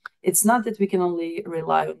 2030, it's not that we can only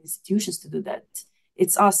rely on institutions to do that.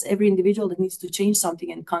 It's us, every individual, that needs to change something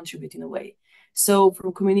and contribute in a way. So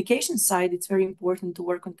from communication side, it's very important to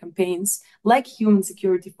work on campaigns like Human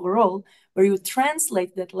Security for All, where you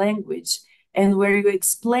translate that language and where you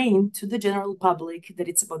explain to the general public that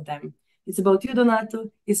it's about them. It's about you,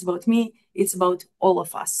 Donato, it's about me, it's about all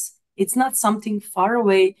of us. It's not something far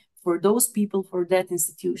away for those people, for that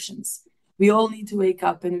institutions. We all need to wake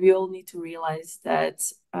up and we all need to realize that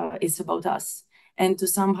it's about us, and to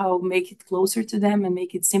somehow make it closer to them and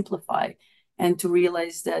make it simplify, and to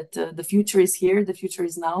realize that the future is here, the future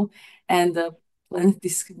is now, and the planet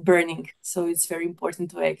is burning. So it's very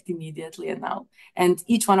important to act immediately and now. And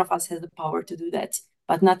each one of us has the power to do that,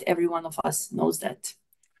 but not every one of us knows that.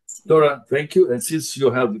 Dora, thank you. And since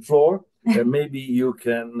you have the floor, maybe you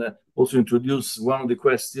can also introduce one of the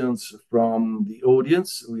questions from the audience.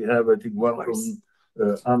 We have, I think, one from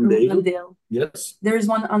Andale. Yes. There is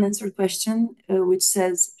one unanswered question, which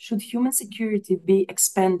says, should human security be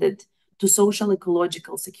expanded to social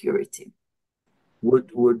ecological security?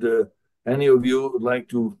 Would any of you like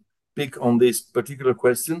to pick on this particular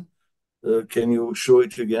question? Can you show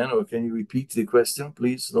it again, or can you repeat the question,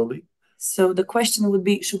 please, slowly? So the question would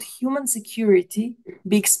be, should human security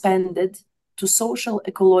be expanded to social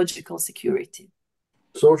ecological security?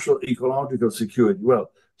 Social ecological security.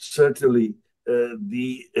 Well, certainly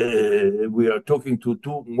we are talking to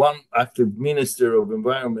one active Minister of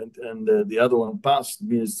Environment and the other one past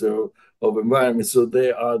Minister of Environment. So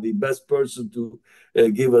they are the best person to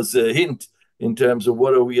give us a hint in terms of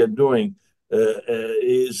what we are doing.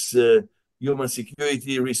 Is human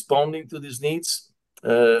security responding to these needs?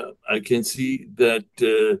 I can see that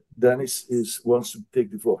Denis wants to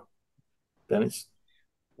take the floor. Denis?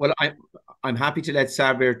 Well, I'm happy to let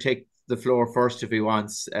Saber take the floor first if he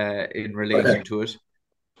wants in relation to it.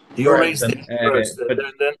 You raised it first.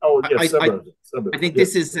 Saber. I think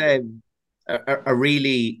this is a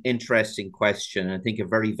really interesting question. I think a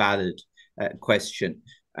very valid question.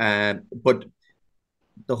 But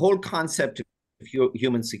the whole concept of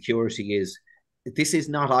human security is, this is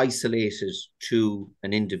not isolated to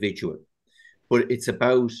an individual, but it's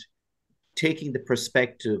about taking the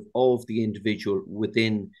perspective of the individual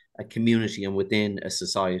within a community and within a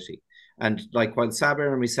society. And like, while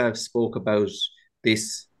Saber and myself spoke about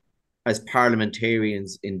this as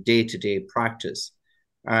parliamentarians in day-to-day practice,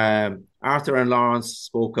 Arthur and Laurence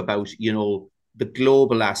spoke about, the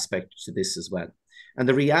global aspect to this as well. And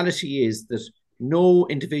the reality is that no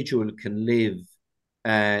individual can live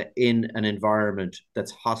in an environment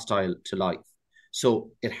that's hostile to life. So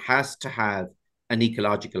it has to have an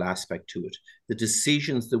ecological aspect to it. The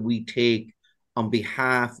decisions that we take on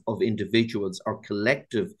behalf of individuals or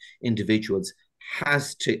collective individuals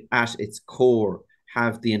has to, at its core,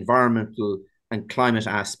 have the environmental and climate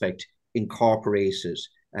aspect incorporated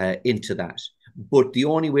into that. But the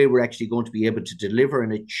only way we're actually going to be able to deliver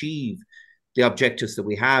and achieve the objectives that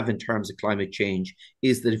we have in terms of climate change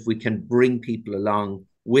is that if we can bring people along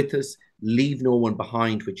with us, leave no one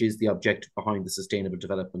behind, which is the objective behind the Sustainable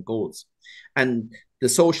Development Goals. And the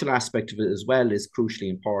social aspect of it as well is crucially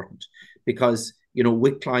important because,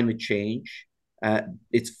 with climate change,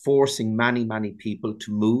 it's forcing many, many people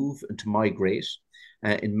to move and to migrate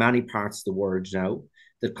in many parts of the world now.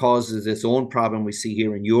 That causes its own problem we see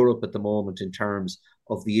here in Europe at the moment in terms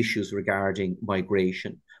of the issues regarding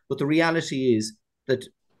migration. But the reality is that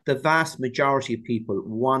the vast majority of people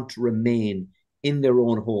want to remain in their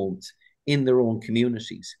own homes, in their own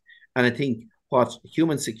communities. And I think what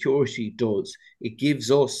human security does, it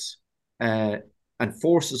gives us and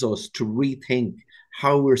forces us to rethink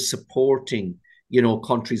how we're supporting,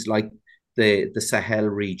 countries like the Sahel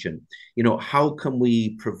region. How can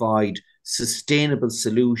we provide sustainable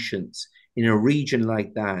solutions in a region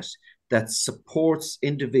like that supports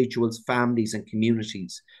individuals, families, and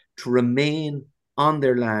communities to remain on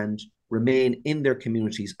their land, remain in their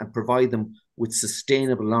communities, and provide them with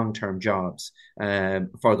sustainable long-term jobs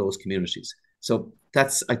for those communities. So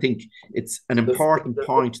I think it's an important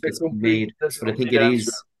point that's been made, but I think it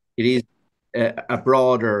is a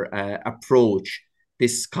broader approach,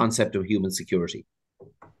 this concept of human security.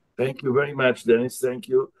 Thank you very much, Denis. Thank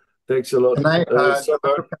you. Thanks a lot.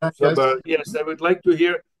 Saber, yes, I would like to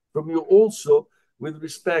hear from you also with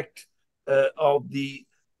respect of the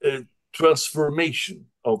transformation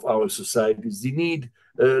of our societies, the need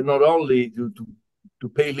not only to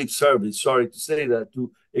pay lip service, sorry to say that,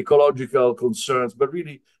 to ecological concerns, but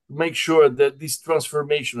really to make sure that this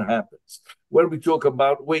transformation happens. When we talk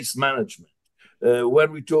about waste management,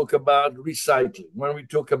 when we talk about recycling, when we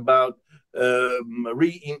talk about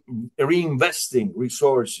reinvesting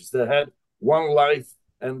resources that had one life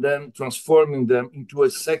and then transforming them into a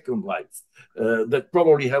second life that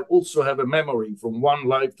probably also have a memory from one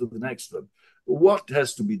life to the next one. What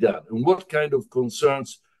has to be done, and what kind of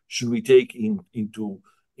concerns should we take in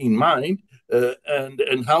mind,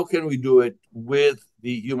 and how can we do it with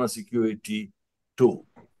the human security tool?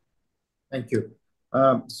 Thank you.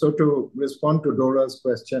 So to respond to Dora's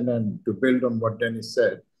question and to build on what Denis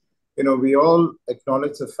said, we all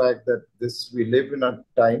acknowledge the fact that we live in a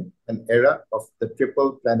time, an era of the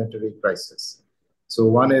triple planetary crisis. So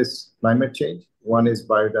one is climate change, one is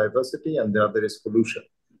biodiversity, and the other is pollution.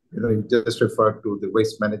 You just referred to the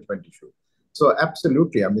waste management issue. So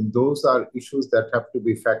absolutely, I mean, those are issues that have to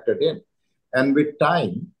be factored in. And with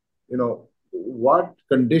time, what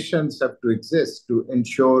conditions have to exist to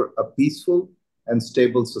ensure a peaceful and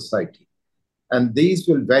stable society? And these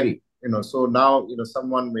will vary. So now,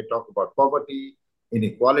 someone may talk about poverty,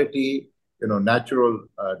 inequality, natural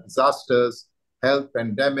disasters, health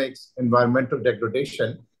pandemics, environmental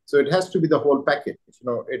degradation. So it has to be the whole package.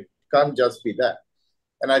 It can't just be that.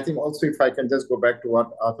 And I think also, if I can just go back to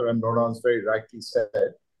what Arthur and Laurence very rightly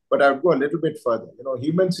said, but I'll go a little bit further.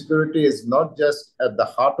 Human security is not just at the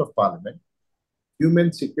heart of Parliament.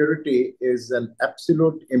 Human security is an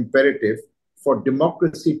absolute imperative for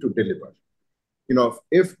democracy to deliver.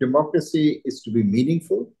 If democracy is to be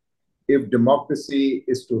meaningful, if democracy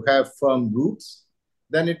is to have firm roots,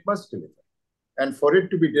 then it must deliver. And for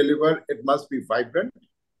it to be delivered, it must be vibrant.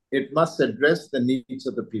 It must address the needs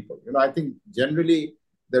of the people. I think generally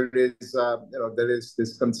there is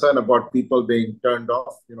this concern about people being turned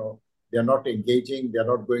off. They're not engaging. They're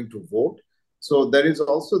not going to vote. So there is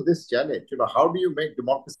also this challenge. How do you make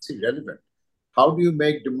democracy relevant? How do you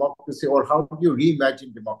make democracy, or how do you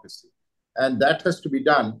reimagine democracy? And that has to be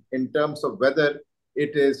done in terms of whether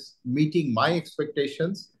it is meeting my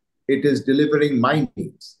expectations, it is delivering my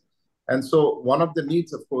needs. And so one of the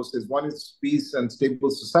needs, of course, is one is peace and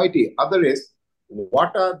stable society. Other is,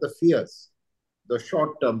 what are the fears, the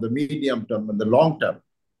short term, the medium term, and the long term,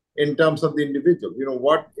 in terms of the individual?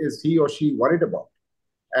 What is he or she worried about?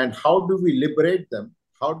 And how do we liberate them?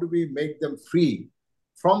 How do we make them free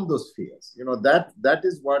from those fears? That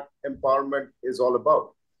is what empowerment is all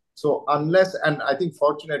about. So unless, and I think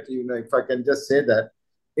fortunately, if I can just say that,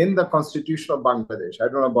 in the Constitution of Bangladesh, I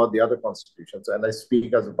don't know about the other constitutions, and I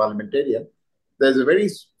speak as a parliamentarian, there's a very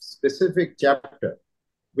specific chapter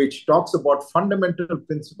which talks about fundamental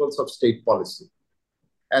principles of state policy.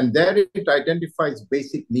 And there it identifies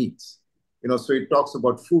basic needs. So it talks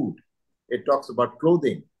about food, it talks about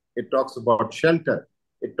clothing, it talks about shelter,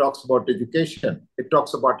 it talks about education, it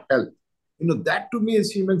talks about health. That to me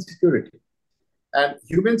is human security. And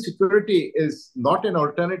human security is not an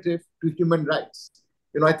alternative to human rights.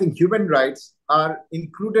 I think human rights are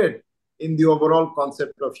included in the overall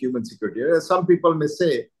concept of human security. Some people may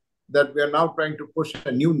say that we are now trying to push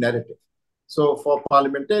a new narrative. So for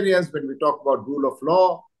parliamentarians, when we talk about rule of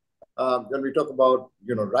law, when we talk about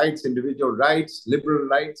rights, individual rights, liberal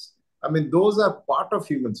rights, I mean, those are part of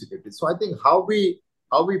human security. So I think how we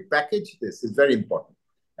package this is very important.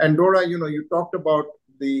 And Dora, you talked about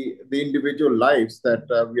the individual lives that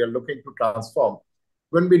we are looking to transform.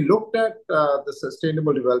 When we looked at the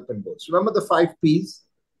Sustainable Development Goals, remember the 5 Ps?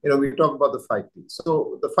 We talk about the 5 Ps.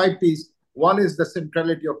 So the 5 Ps, one is the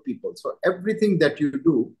centrality of people. So everything that you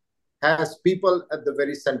do has people at the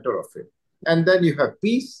very center of it. And then you have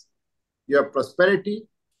peace, you have prosperity,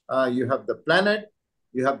 you have the planet,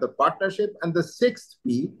 you have the partnership. And the 6th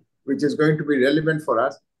P, which is going to be relevant for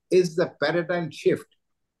us, is the paradigm shift.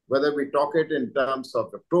 Whether we talk it in terms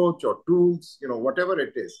of approach or tools, whatever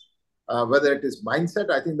it is. Whether it is mindset,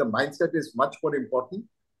 I think the mindset is much more important.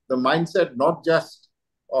 The mindset not just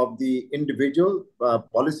of the individual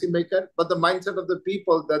policymaker, but the mindset of the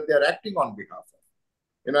people that they're acting on behalf of.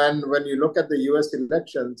 And when you look at the US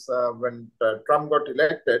elections, when Trump got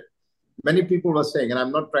elected, many people were saying, and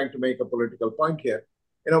I'm not trying to make a political point here,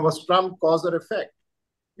 was Trump cause or effect?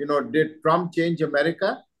 Did Trump change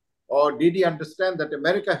America, or did he understand that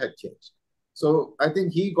America had changed? So I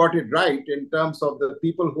think he got it right in terms of the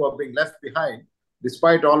people who are being left behind,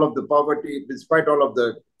 despite all of the poverty, despite all of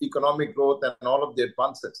the economic growth and all of the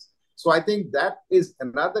advances. So I think that is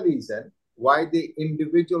another reason why the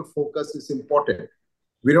individual focus is important.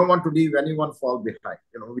 We don't want to leave anyone fall behind.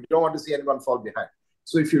 We don't want to see anyone fall behind.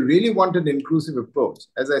 So if you really want an inclusive approach,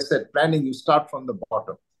 as I said, planning, you start from the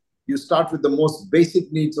bottom. You start with the most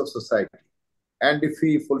basic needs of society. And if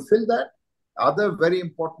we fulfill that, other very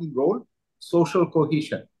important role, social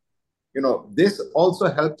cohesion. this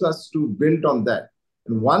also helps us to build on that.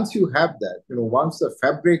 And once you have that, once the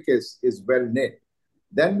fabric is well knit,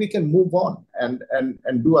 then we can move on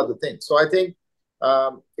and do other things. So I think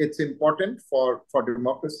it's important for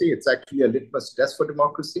democracy. It's actually a litmus test for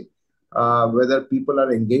democracy, whether people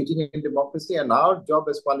are engaging in democracy. And our job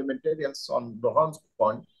as parliamentarians, on Laurence's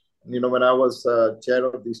point, when I was chair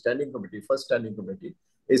of the standing committee, first standing committee,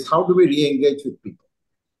 is how do we re-engage with people?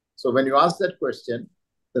 So when you ask that question,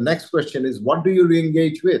 the next question is, what do you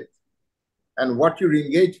re-engage with? And what you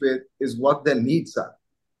re-engage with is what their needs are,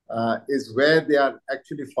 is where they are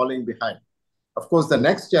actually falling behind. Of course, the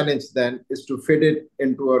next challenge then is to fit it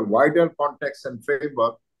into a wider context and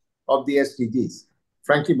framework of the SDGs.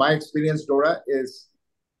 Frankly, my experience, Dora, is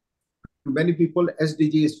to many people,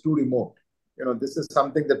 SDG is too remote. This is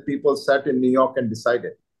something that people sat in New York and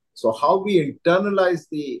decided. So how we internalize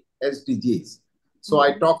the SDGs. So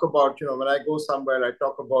I talk about, when I go somewhere, I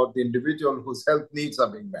talk about the individual whose health needs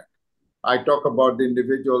are being met. I talk about the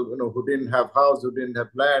individual, who didn't have house, who didn't have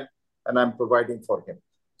land, and I'm providing for him.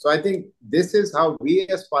 So I think this is how we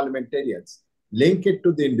as parliamentarians link it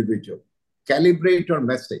to the individual, calibrate your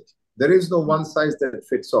message. There is no one size that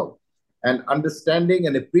fits all. And understanding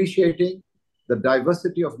and appreciating the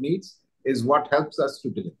diversity of needs is what helps us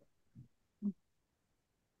to deliver.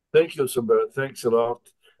 Thank you, Saber. Thanks a lot.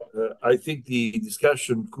 I think the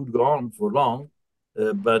discussion could go on for long,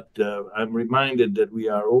 but I'm reminded that we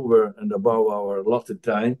are over and above our allotted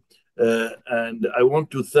time. And I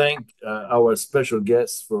want to thank our special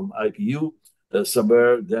guests from IPU,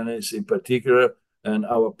 Saber, Denis in particular, and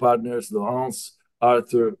our partners, Laurence,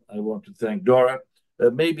 Arthur. I want to thank Dora.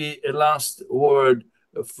 Maybe a last word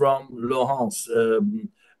from Laurence.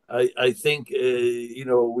 I think,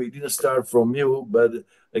 we didn't start from you, but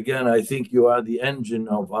again, I think you are the engine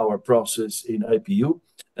of our process in IPU,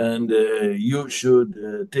 and you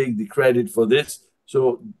should take the credit for this.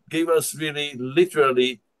 So give us really,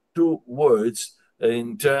 literally 2 words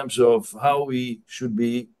in terms of how we should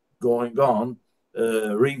be going on,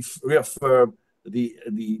 reaffirm the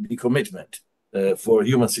commitment for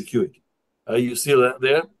human security. Are you still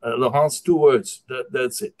there? Laurence, 2 words,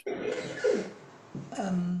 that's it.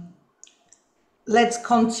 Let's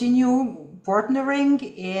continue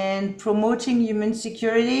partnering and promoting human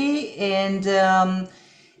security, and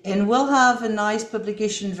we'll have a nice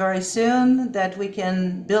publication very soon that we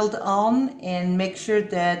can build on and make sure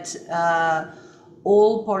that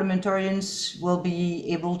all parliamentarians will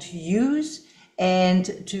be able to use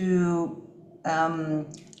and to,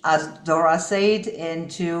 as Dora said, and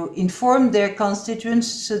to inform their constituents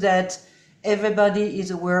so that everybody is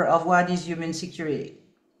aware of what is human security.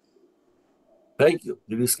 Thank you.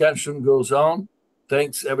 The discussion goes on.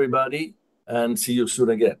 Thanks, everybody, and see you soon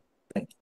again. Thank you.